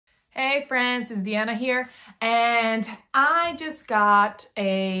Hey friends, it's Deanna here, and I just got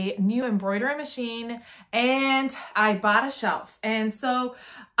a new embroidery machine and I bought a shelf. And so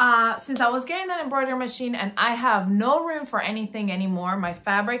since I was getting that embroidery machine and I have no room for anything anymore, my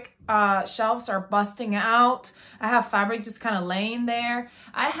fabric shelves are busting out. I have fabric just kind of laying there.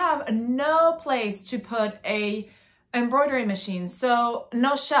 I have no place to put a embroidery machine, so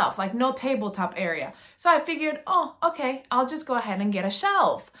no shelf, like no tabletop area. So I figured, oh, okay, I'll just go ahead and get a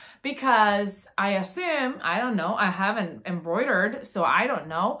shelf because I assume, I don't know, I haven't embroidered, so I don't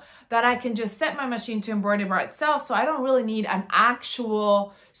know, that I can just set my machine to embroider by itself, so I don't really need an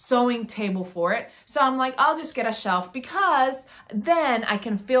actual sewing table for it. So I'm like, I'll just get a shelf because then I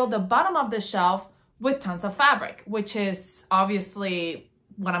can fill the bottom of the shelf with tons of fabric, which is obviously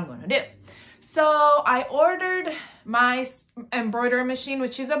what I'm going to do. So I ordered my embroidery machine,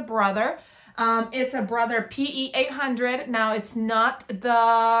 which is a Brother. It's a Brother PE 800. Now it's not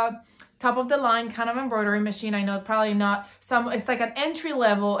the top of the line kind of embroidery machine. I know it's probably not it's like an entry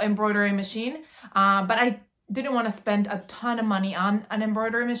level embroidery machine. But I didn't want to spend a ton of money on an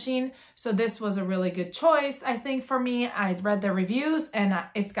embroidery machine. So this was a really good choice, I think, for me. I read the reviews and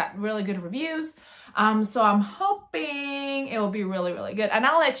it's got really good reviews. So I'm hoping it will be really, really good. And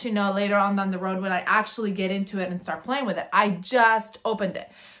I'll let you know later on down the road when I actually get into it and start playing with it. I just opened it.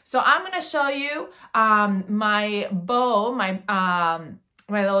 So I'm going to show you my Beau, my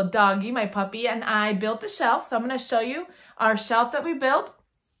little doggy, my puppy, and I built the shelf. So I'm going to show you our shelf that we built.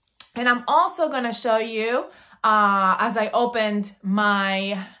 And I'm also going to show you as I opened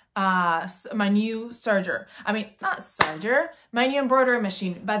my new serger. I mean, not serger, my new embroidery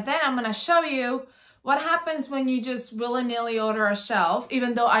machine. But then I'm going to show you what happens when you just willy-nilly order a shelf,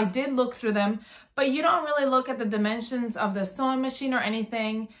 even though I did look through them, but you don't really look at the dimensions of the sewing machine or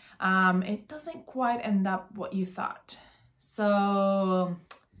anything. It doesn't quite end up what you thought. So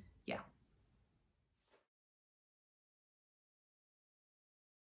yeah.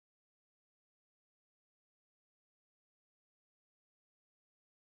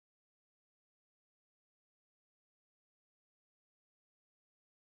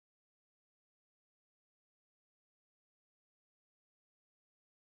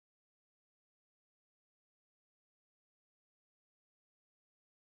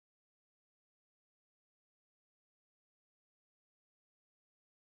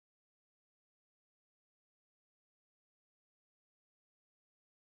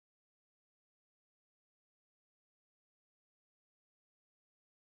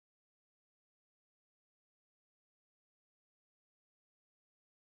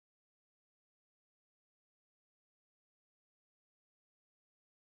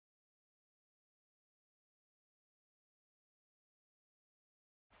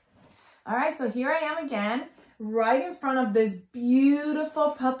 All right, so here I am again, right in front of this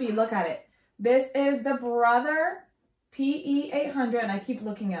beautiful puppy. Look at it. This is the Brother PE 800, and I keep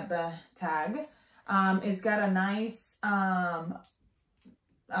looking at the tag. It's got a nice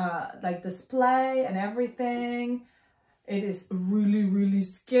like display and everything. It is really, really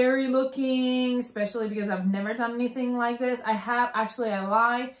scary looking, especially because I've never done anything like this. I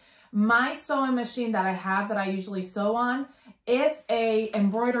lie. My sewing machine that I have that I usually sew on, it's a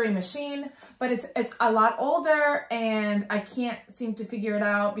embroidery machine, but it's a lot older and I can't seem to figure it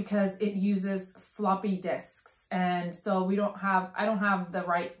out because it uses floppy disks. And so I don't have the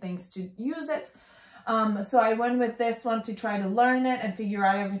right things to use it. So I went with this one to try to learn it and figure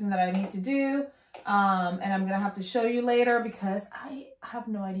out everything that I need to do. And I'm going to have to show you later because I have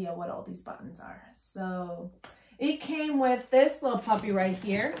no idea what all these buttons are. So it came with this little puppy right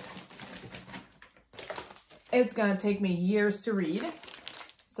here. It's gonna take me years to read.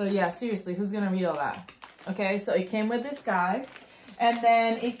 So yeah, seriously, who's gonna read all that? Okay, so it came with this guy. And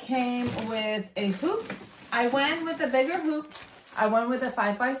then it came with a hoop. I went with a bigger hoop. I went with a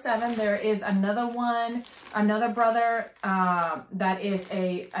 5x7. There is another one, another Brother that is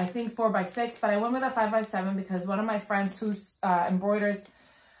I think 4x6, but I went with a 5x7 because one of my friends who embroiders,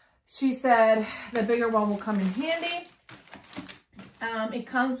 she said the bigger one will come in handy. It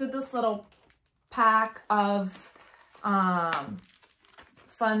comes with this little pack of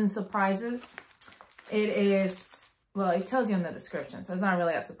fun surprises. It is, well, it tells you in the description, so it's not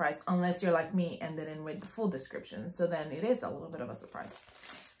really a surprise unless you're like me and didn't read the full description. So then it is a little bit of a surprise.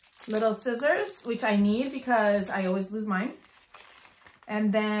 Little scissors, which I need because I always lose mine.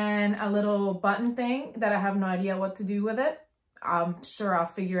 And then a little button thing that I have no idea what to do with it. I'm sure I'll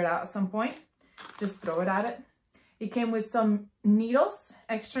figure it out at some point. Just throw it at it. It came with some needles,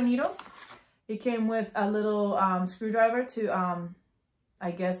 extra needles. It came with a little screwdriver to,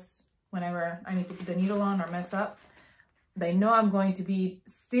 I guess, whenever I need to put the needle on or mess up. They know I'm going to be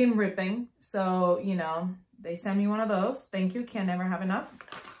seam ripping. So, you know, they send me one of those. Thank you. Can never have enough.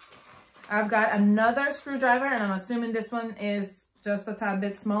 I've got another screwdriver, and I'm assuming this one is just a tad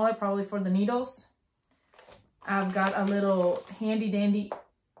bit smaller, probably for the needles. I've got a little handy dandy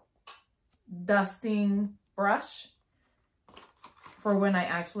dusting brush for when I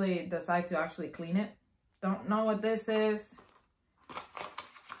actually decide to actually clean it. Don't know what this is.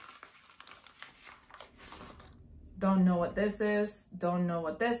 Don't know what this is. Don't know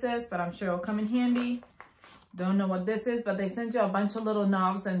what this is, but I'm sure it'll come in handy. Don't know what this is, but they send you a bunch of little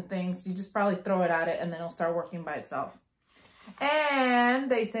knobs and things. You just probably throw it at it and then it'll start working by itself. And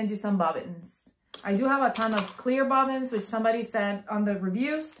they send you some bobbins. I do have a ton of clear bobbins, which somebody said on the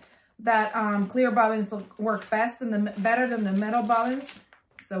reviews that clear bobbins work best and better than the metal bobbins.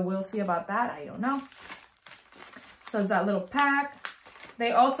 So we'll see about that. I don't know. So it's that little pack.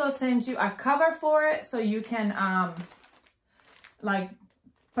 They also send you a cover for it so you can like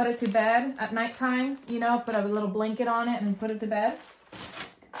put it to bed at nighttime, you know, put a little blanket on it and put it to bed.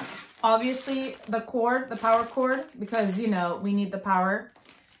 Obviously the cord, the power cord, because you know, we need the power.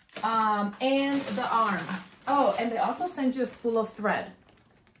 And the arm. Oh, and they also send you a spool of thread.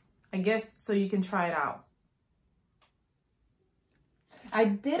 I guess so you can try it out. I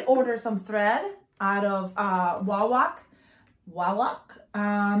did order some thread out of Wawak.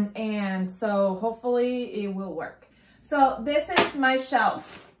 And so hopefully it will work. So this is my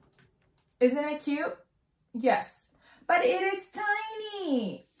shelf. Isn't it cute? Yes, but it is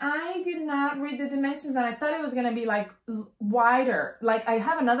tiny. I did not read the dimensions and I thought it was gonna be like wider. Like I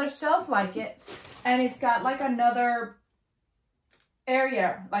have another shelf like it and it's got like another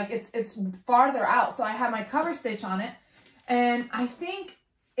area, like it's farther out. So I have my cover stitch on it and I think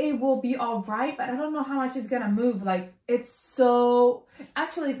it will be all right, but I don't know how much it's gonna move. Like it's so,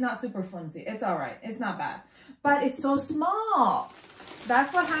 actually it's not super flimsy. It's all right, it's not bad, but it's so small.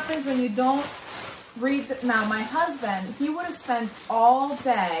 That's what happens when you don't read. Now my husband, he would have spent all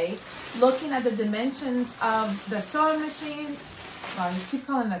day looking at the dimensions of the sewing machine. Well, I keep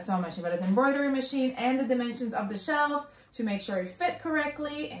calling it a sewing machine, but an embroidery machine, and the dimensions of the shelf to make sure it fit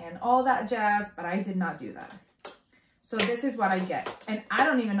correctly and all that jazz, but I did not do that. So this is what I get. And I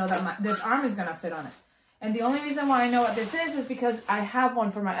don't even know that this arm is gonna fit on it. And the only reason why I know what this is because I have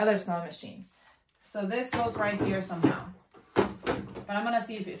one for my other sewing machine. So this goes right here somehow. But I'm gonna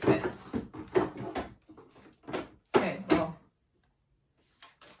see if it fits. Okay, well,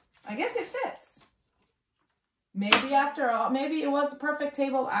 I guess it fits. Maybe after all, maybe it was the perfect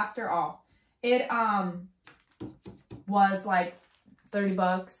table after all. It was like 30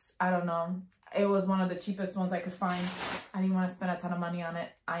 bucks. I don't know. It was one of the cheapest ones I could find. I didn't want to spend a ton of money on it.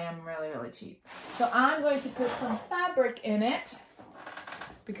 I am really, really cheap. So I'm going to put some fabric in it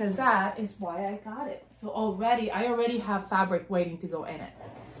because that is why I got it. So I already have fabric waiting to go in it.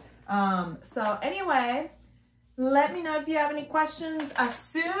 So anyway, let me know if you have any questions. As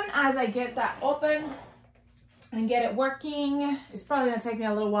soon as I get that open and get it working, it's probably gonna take me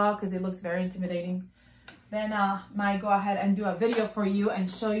a little while because it looks very intimidating. Then I might go ahead and do a video for you and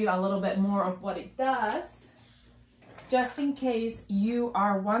show you a little bit more of what it does, just in case you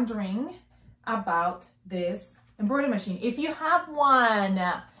are wondering about this embroidery machine. If you have one,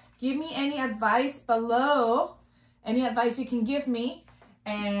 give me any advice below, any advice you can give me,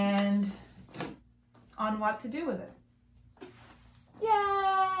 and on what to do with it.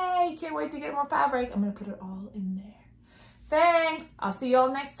 Yay! Can't wait to get more fabric. I'm gonna put it all in there. Thanks. I'll see you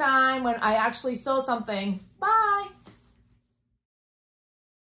all next time when I actually sew something. Bye.